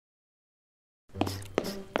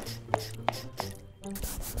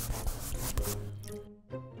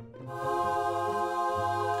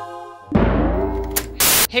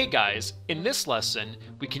Hey guys, in this lesson,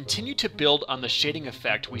 we continue to build on the shading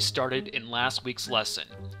effect we started in last week's lesson.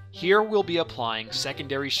 Here we'll be applying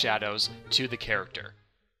secondary shadows to the character.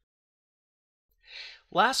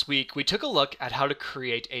 Last week, we took a look at how to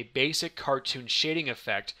create a basic cartoon shading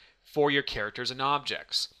effect for your characters and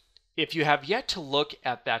objects. If you have yet to look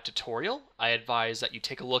at that tutorial, I advise that you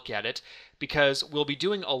take a look at it because we'll be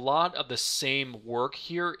doing a lot of the same work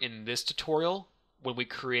here in this tutorial when we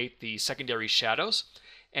create the secondary shadows.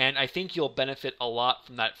 And I think you'll benefit a lot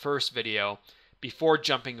from that first video before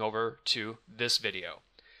jumping over to this video.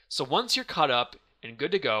 So once you're caught up and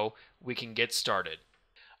good to go, we can get started.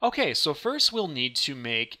 Okay, so first we'll need to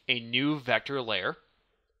make a new vector layer,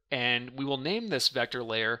 and we will name this vector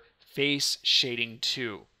layer Face Shading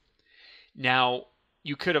 2. Now,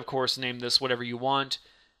 you could of course name this whatever you want,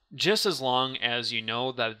 just as long as you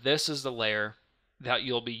know that this is the layer that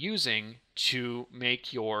you'll be using to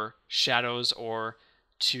make your shadows or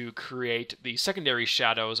to create the secondary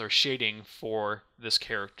shadows or shading for this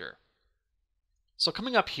character. So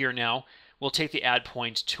coming up here now, we'll take the Add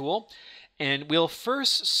Point tool, and we'll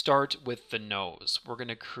first start with the nose. We're going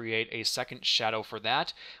to create a second shadow for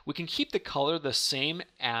that. We can keep the color the same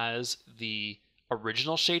as the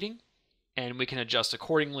original shading, and we can adjust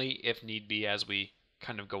accordingly if need be as we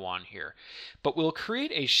kind of go on here. But we'll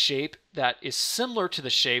create a shape that is similar to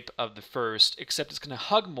the shape of the first, except it's going to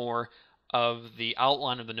hug more of the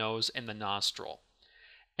outline of the nose and the nostril.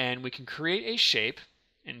 And we can create a shape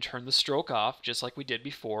and turn the stroke off just like we did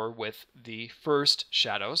before with the first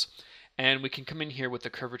shadows. And we can come in here with the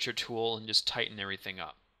Curvature tool and just tighten everything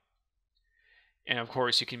up. And of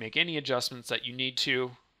course you can make any adjustments that you need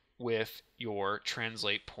to with your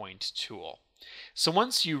Translate Point tool. So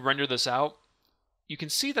once you render this out, you can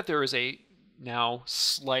see that there is a now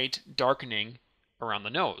slight darkening around the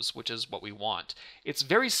nose, which is what we want. It's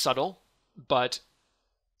very subtle, but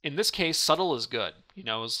in this case, subtle is good. You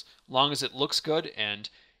know, as long as it looks good and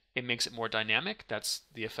it makes it more dynamic, that's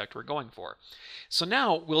the effect we're going for. So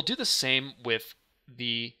now we'll do the same with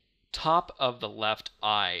the top of the left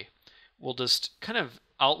eye. We'll just kind of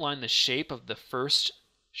outline the shape of the first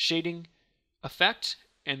shading effect,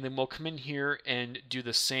 and then we'll come in here and do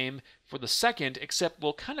the same for the second, except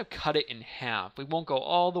we'll kind of cut it in half. We won't go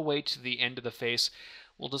all the way to the end of the face.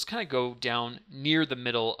 We'll just kind of go down near the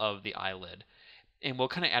middle of the eyelid. And we'll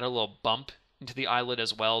kind of add a little bump into the eyelid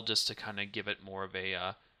as well, just to kind of give it more of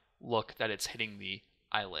a look that it's hitting the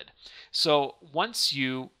eyelid. So once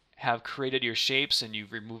you have created your shapes and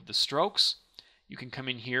you've removed the strokes, you can come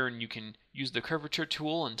in here and you can use the Curvature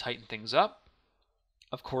tool and tighten things up.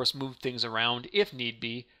 Of course, move things around if need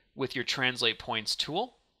be with your Translate Points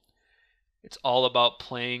tool. It's all about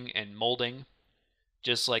playing and molding,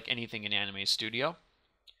 just like anything in Anime Studio.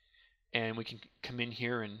 And we can come in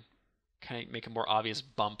here and kind of make a more obvious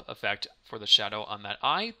bump effect for the shadow on that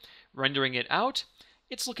eye. Rendering it out,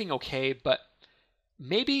 it's looking okay, but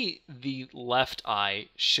maybe the left eye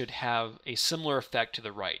should have a similar effect to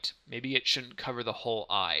the right. Maybe it shouldn't cover the whole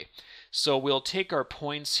eye. So we'll take our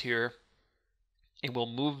points here and we'll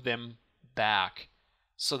move them back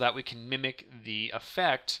so that we can mimic the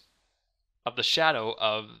effect of the shadow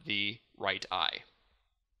of the right eye.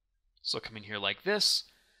 So come in here like this.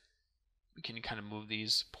 We can kind of move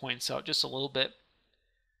these points out just a little bit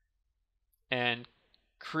and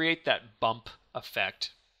create that bump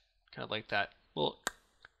effect, kind of like that little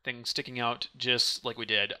thing sticking out just like we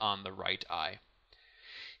did on the right eye.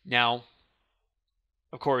 Now,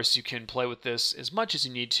 of course, you can play with this as much as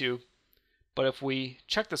you need to, but if we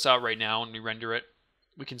check this out right now and we render it,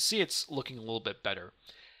 we can see it's looking a little bit better.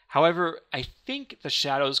 However, I think the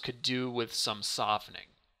shadows could do with some softening.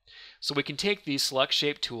 So we can take the Select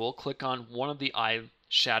Shape tool, click on one of the eye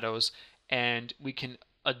shadows, and we can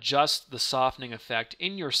adjust the softening effect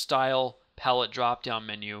in your Style Palette drop-down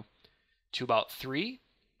menu to about 3,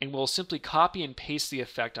 and we'll simply copy and paste the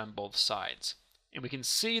effect on both sides. And we can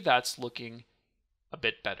see that's looking a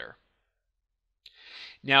bit better.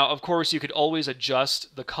 Now, of course, you could always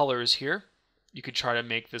adjust the colors here. You could try to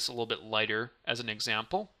make this a little bit lighter as an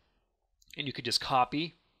example, and you could just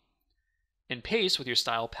copy and paste with your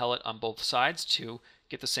Style Palette on both sides to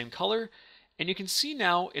get the same color, and you can see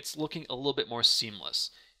now it's looking a little bit more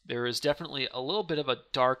seamless. There is definitely a little bit of a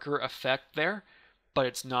darker effect there, but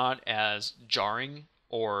it's not as jarring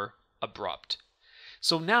or abrupt.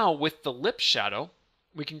 So now with the lip shadow,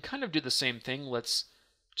 we can kind of do the same thing. Let's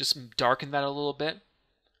just darken that a little bit,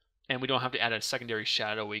 and we don't have to add a secondary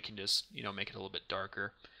shadow. We can just, make it a little bit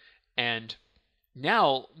darker. And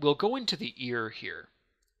now we'll go into the ear here.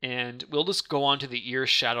 And we'll just go on to the ear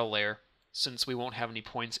shadow layer since we won't have any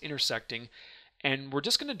points intersecting. And we're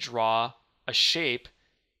just going to draw a shape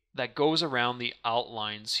that goes around the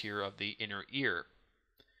outlines here of the inner ear.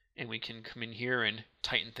 And we can come in here and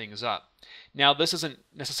tighten things up. Now, this isn't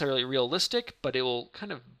necessarily realistic, but it will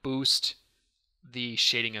kind of boost the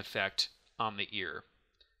shading effect on the ear.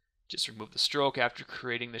 Just remove the stroke after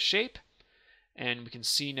creating the shape, and we can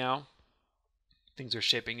see now things are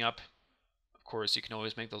shaping up. Of course, you can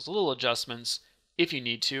always make those little adjustments if you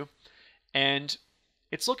need to, and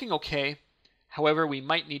it's looking okay. However, we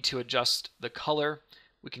might need to adjust the color.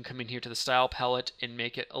 We can come in here to the style palette and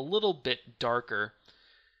make it a little bit darker.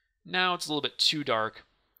 Now it's a little bit too dark,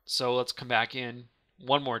 so let's come back in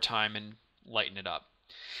one more time and lighten it up.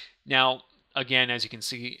 Now, again, as you can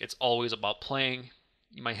see, it's always about playing.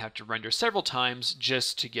 You might have to render several times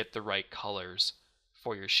just to get the right colors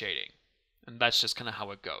for your shading. And that's just kind of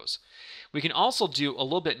how it goes. We can also do a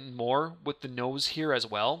little bit more with the nose here as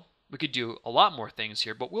well. We could do a lot more things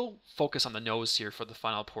here, but we'll focus on the nose here for the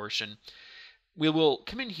final portion. We will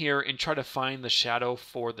come in here and try to find the shadow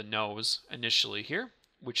for the nose initially here,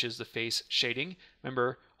 which is the face shading.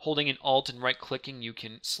 Remember, holding an Alt and right-clicking, you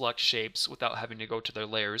can select shapes without having to go to their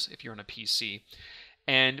layers if you're on a PC.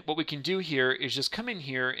 And what we can do here is just come in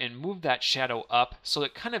here and move that shadow up so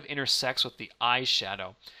it kind of intersects with the eye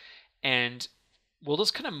shadow. And we'll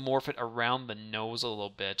just kind of morph it around the nose a little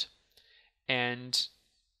bit. And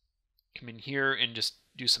come in here and just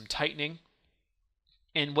do some tightening.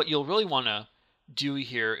 And what you'll really want to do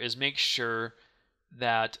here is make sure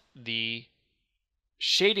that the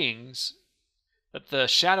shadings, that the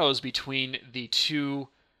shadows between the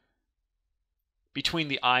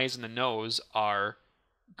eyes and the nose are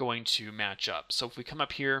going to match up. So if we come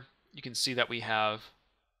up here, you can see that we have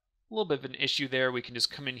a little bit of an issue there. We can just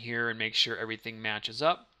come in here and make sure everything matches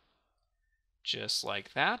up, just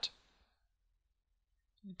like that.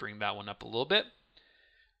 Bring that one up a little bit.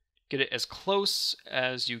 Get it as close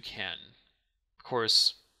as you can. Of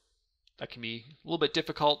course, that can be a little bit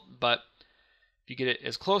difficult, but if you get it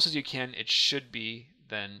as close as you can, it should be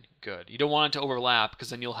then good. You don't want it to overlap because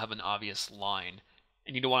then you'll have an obvious line.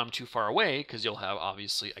 And you don't want them too far away because you'll have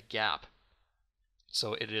obviously a gap.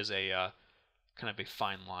 So it is a kind of a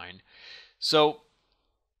fine line. So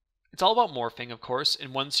it's all about morphing, of course,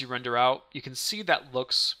 and once you render out, you can see that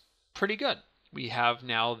looks pretty good. We have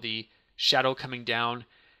now the shadow coming down,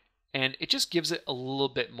 and it just gives it a little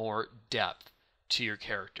bit more depth to your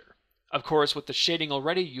character. Of course, with the shading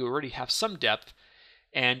already, you already have some depth,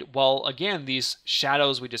 and while, again, these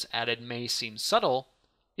shadows we just added may seem subtle,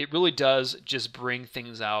 it really does just bring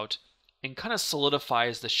things out and kind of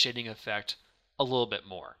solidifies the shading effect a little bit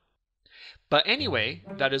more. But anyway,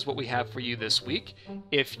 that is what we have for you this week.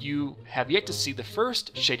 If you have yet to see the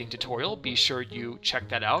first shading tutorial, be sure you check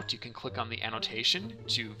that out. You can click on the annotation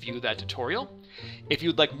to view that tutorial. If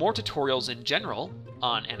you'd like more tutorials in general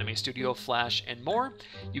on Anime Studio, Flash, and more,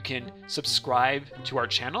 you can subscribe to our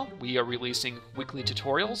channel. We are releasing weekly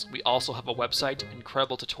tutorials. We also have a website,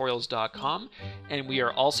 incredibletutorials.com, and we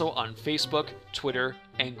are also on Facebook, Twitter,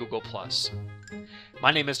 and Google+.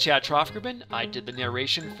 My name is Chad Troftgruben. I did the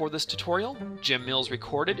narration for this tutorial. Jim Mills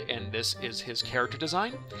recorded, and this is his character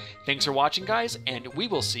design. Thanks for watching, guys, and we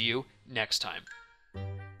will see you next time.